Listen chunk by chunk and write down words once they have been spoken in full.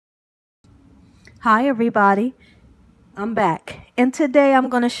Hi everybody, I'm back and today I'm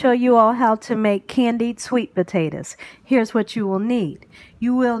going to show you all how to make candied sweet potatoes. Here's what you will need.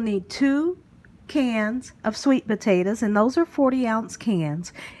 You will need 2 cans of sweet potatoes, and those are 40-ounce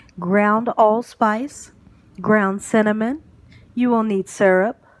cans, ground allspice, ground cinnamon. You will need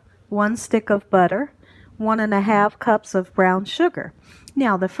syrup, 1 stick of butter, 1½ cups of brown sugar.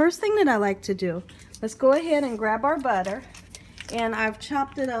 Now the first thing that I like to do, let's go ahead and grab our butter. And I've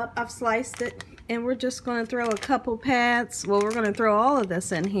chopped it up, I've sliced it, and we're just going to throw a couple pads. Well, we're going to throw all of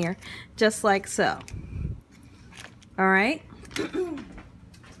this in here, just like so. All right. And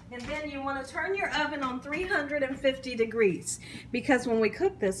then you want to turn your oven on 350 degrees, because when we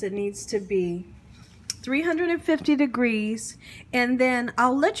cook this, it needs to be 350 degrees, and then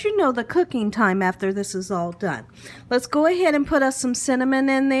I'll let you know the cooking time after this is all done. Let's go ahead and put us some cinnamon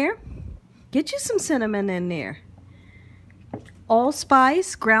in there. Get you some cinnamon in there.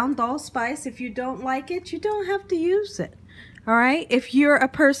 Allspice, ground allspice. If you don't like it, you don't have to use it. All right. If you're a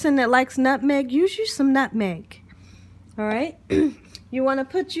person that likes nutmeg, use you some nutmeg. All right. You want to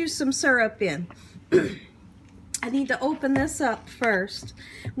put you some syrup in. I need to open this up first.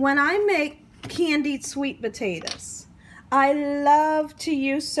 When I make candied sweet potatoes, I love to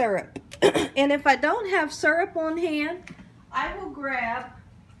use syrup. And if I don't have syrup on hand, I will grab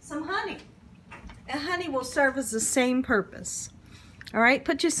some honey. And honey will serve as the same purpose. All right,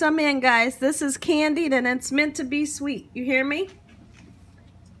 put you some in, guys. This is candied and it's meant to be sweet. You hear me?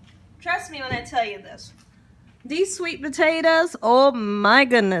 Trust me when I tell you this. These sweet potatoes, oh my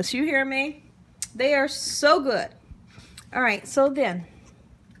goodness, you hear me? They are so good. All right, so then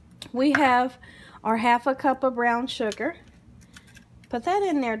we have our ½ cup of brown sugar. Put that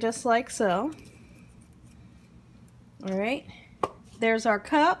in there just like so. All right, there's our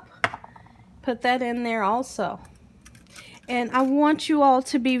cup. Put that in there also. And I want you all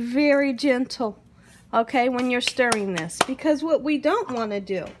to be very gentle, okay, when you're stirring this. Because what we don't want to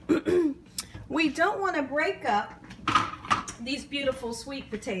do, we don't want to break up these beautiful sweet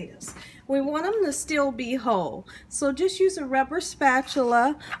potatoes. We want them to still be whole. So just use a rubber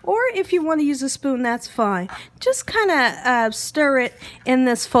spatula, or if you want to use a spoon, that's fine. Just kind of stir it in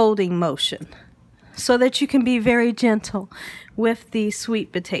this folding motion so that you can be very gentle with the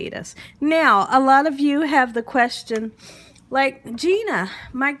sweet potatoes. Now, a lot of you have the question, like, Gina,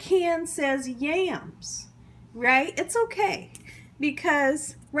 my can says yams, right? It's okay,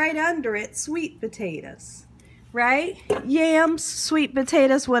 because right under it, sweet potatoes, right? Yams, sweet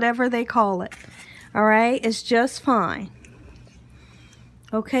potatoes, whatever they call it, all right? It's just fine.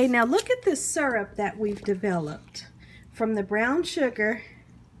 Okay, now look at this syrup that we've developed from the brown sugar.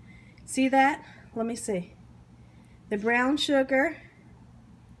 See that? Let me see. The brown sugar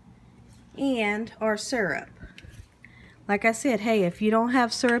and our syrup. Like I said, hey, if you don't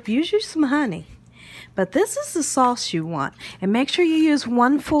have syrup, use you some honey. But this is the sauce you want. And make sure you use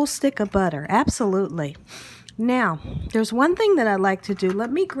 1 full stick of butter. Absolutely. Now, there's one thing that I like to do.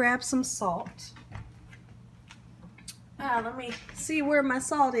 Let me grab some salt. Let me see where my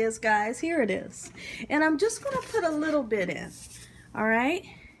salt is, guys. Here it is. And I'm just going to put a little bit in. All right?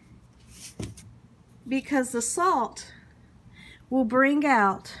 Because the salt will bring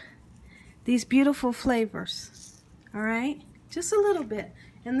out these beautiful flavors. All right, just a little bit.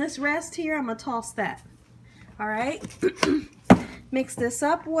 And this rest here, I'm gonna toss that. All right, mix this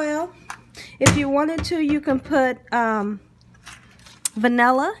up well. If you wanted to, you can put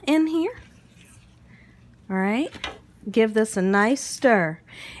vanilla in here. All right, give this a nice stir.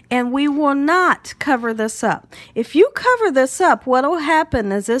 And we will not cover this up. If you cover this up, what will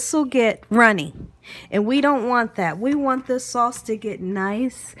happen is this will get runny. And we don't want that. We want this sauce to get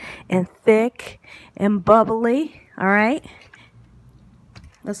nice and thick and bubbly. All right.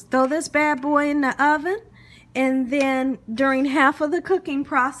 Let's throw this bad boy in the oven. And then during half of the cooking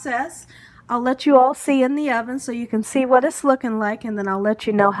process, I'll let you all see in the oven so you can see what it's looking like. And then I'll let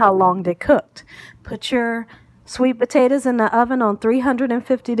you know how long they cooked. Put your sweet potatoes in the oven on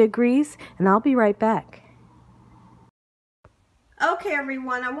 350 degrees. And I'll be right back. Okay,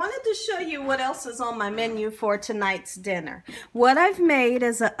 everyone, I wanted to show you what else is on my menu for tonight's dinner. What I've made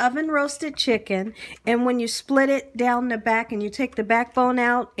is an oven roasted chicken, and when you split it down the back and you take the backbone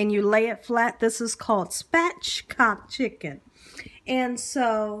out and you lay it flat, this is called spatchcock chicken. And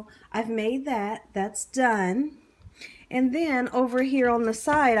so I've made that. That's done. And then over here on the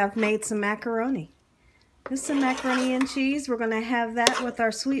side, I've made some macaroni. This is some macaroni and cheese. We're going to have that with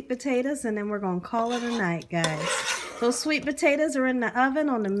our sweet potatoes, and then we're going to call it a night, guys. Those sweet potatoes are in the oven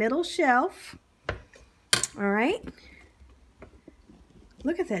on the middle shelf. All right.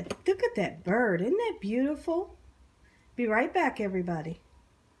 Look at that. Look at that bird. Isn't that beautiful? Be right back, everybody.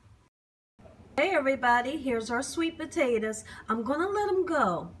 Hey everybody, here's our sweet potatoes. I'm gonna let them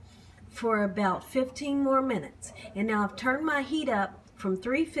go for about 15 more minutes. And now I've turned my heat up from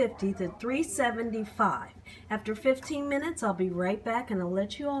 350 to 375. After 15 minutes, I'll be right back and I'll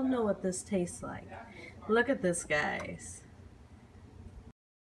let you all know what this tastes like. Look at this, guys.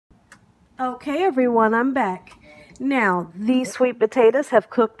 Okay everyone, I'm back. Now, these sweet potatoes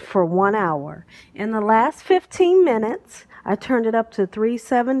have cooked for 1 hour. In the last 15 minutes, I turned it up to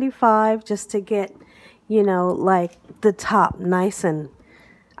 375 just to get, you know, like the top nice and,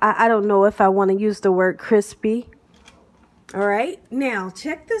 I don't know if I want to use the word crispy. All right, now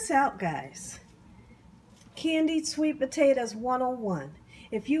check this out, guys. Candied Sweet Potatoes 101.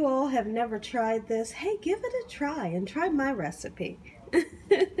 If you all have never tried this, hey, give it a try and try my recipe.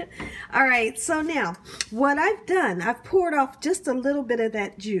 All right, so now what I've done, I've poured off just a little bit of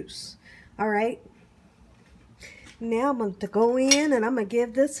that juice. All right, now I'm going to go in and I'm going to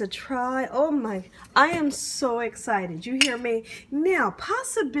give this a try. Oh my, I am so excited. You hear me? Now,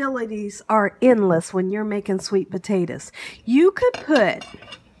 possibilities are endless when you're making sweet potatoes. You could put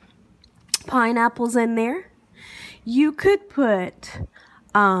pineapples in there. You could put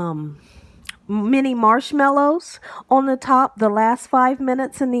mini marshmallows on the top the last 5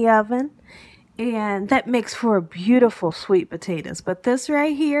 minutes in the oven, and that makes for a beautiful sweet potatoes. But this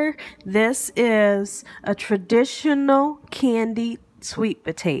right here, this is a traditional candied sweet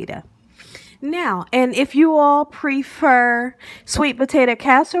potato. Now, and if you all prefer sweet potato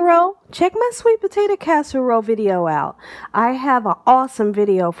casserole, check my sweet potato casserole video out. I have an awesome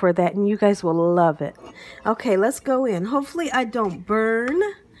video for that and you guys will love it. Okay, let's go in. Hopefully I don't burn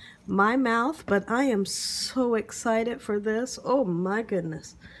my mouth, but I am so excited for this. Oh my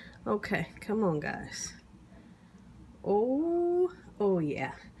goodness. Okay, come on guys. Oh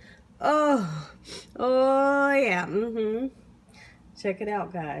yeah. Oh yeah. Check it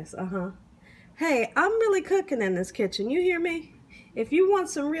out, guys. Hey, I'm really cooking in this kitchen. You hear me? If you want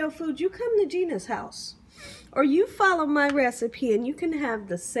some real food, you come to Gina's house. Or you follow my recipe and you can have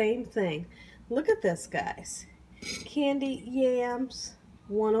the same thing. Look at this, guys. Candied yams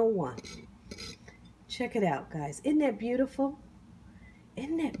 101. Check it out, guys. Isn't that beautiful?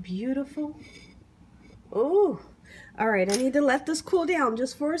 Isn't that beautiful? Oh, all right. I need to let this cool down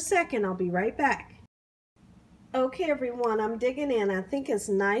just for a second. I'll be right back. Okay, everyone, I'm digging in. I think it's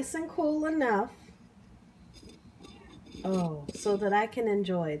nice and cool enough. Oh, so that I can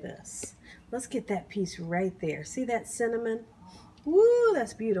enjoy this. Let's get that piece right there. See that cinnamon? Woo,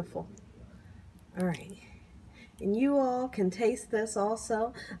 that's beautiful. All right. And you all can taste this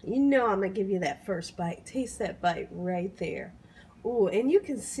also. You know I'm going to give you that first bite. Taste that bite right there. Ooh, and you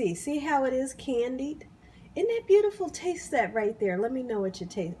can see how it is candied? Isn't that beautiful? Taste that right there. Let me know what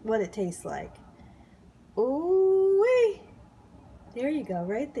it tastes like. Ooh, wee. There you go,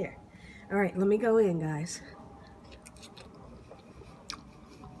 right there. All right, let me go in, guys.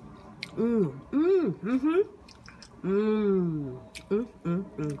 Ooh,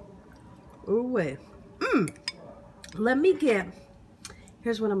 wait. Let me get,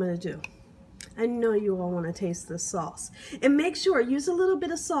 here's what I'm going to do. I know you all want to taste this sauce. And make sure, use a little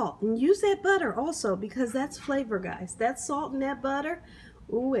bit of salt. And use that butter also, because that's flavor, guys. That salt and that butter.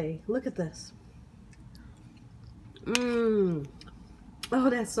 Ooh, wait, look at this. Oh,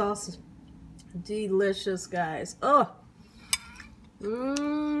 that sauce is delicious, guys. Oh.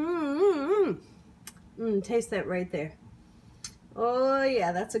 Taste that right there. Oh,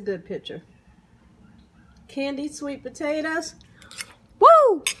 yeah, that's a good picture. Candied sweet potatoes.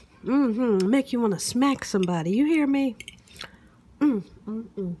 Woo! Make you want to smack somebody. You hear me? I'm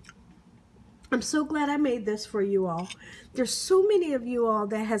so glad I made this for you all. There's so many of you all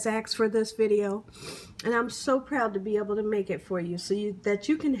that has asked for this video, and I'm so proud to be able to make it for you so that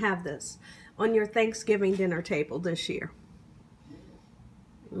you can have this on your Thanksgiving dinner table this year.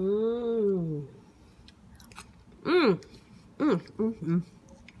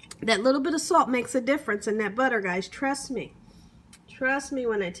 That little bit of salt makes a difference in that butter, guys. Trust me. Trust me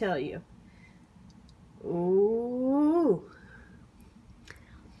when I tell you. Ooh.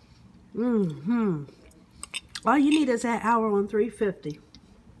 All you need is that hour on 350.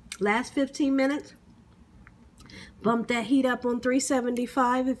 Last 15 minutes, bump that heat up on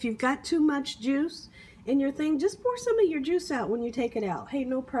 375. If you've got too much juice in your thing, just pour some of your juice out when you take it out. Hey,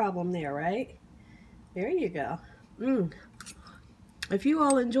 no problem there, right? There you go. If you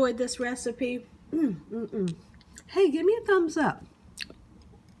all enjoyed this recipe, hey, give me a thumbs up.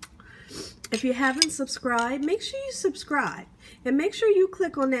 If you haven't subscribed, make sure you subscribe. And make sure you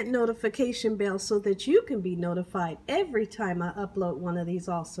click on that notification bell so that you can be notified every time I upload one of these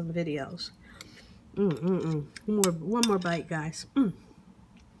awesome videos. One more bite, guys.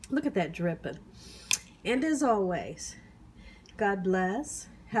 Look at that dripping. And as always, God bless.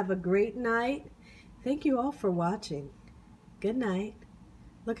 Have a great night. Thank you all for watching. Good night.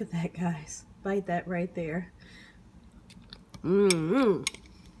 Look at that, guys. Bite that right there. Good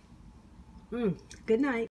night.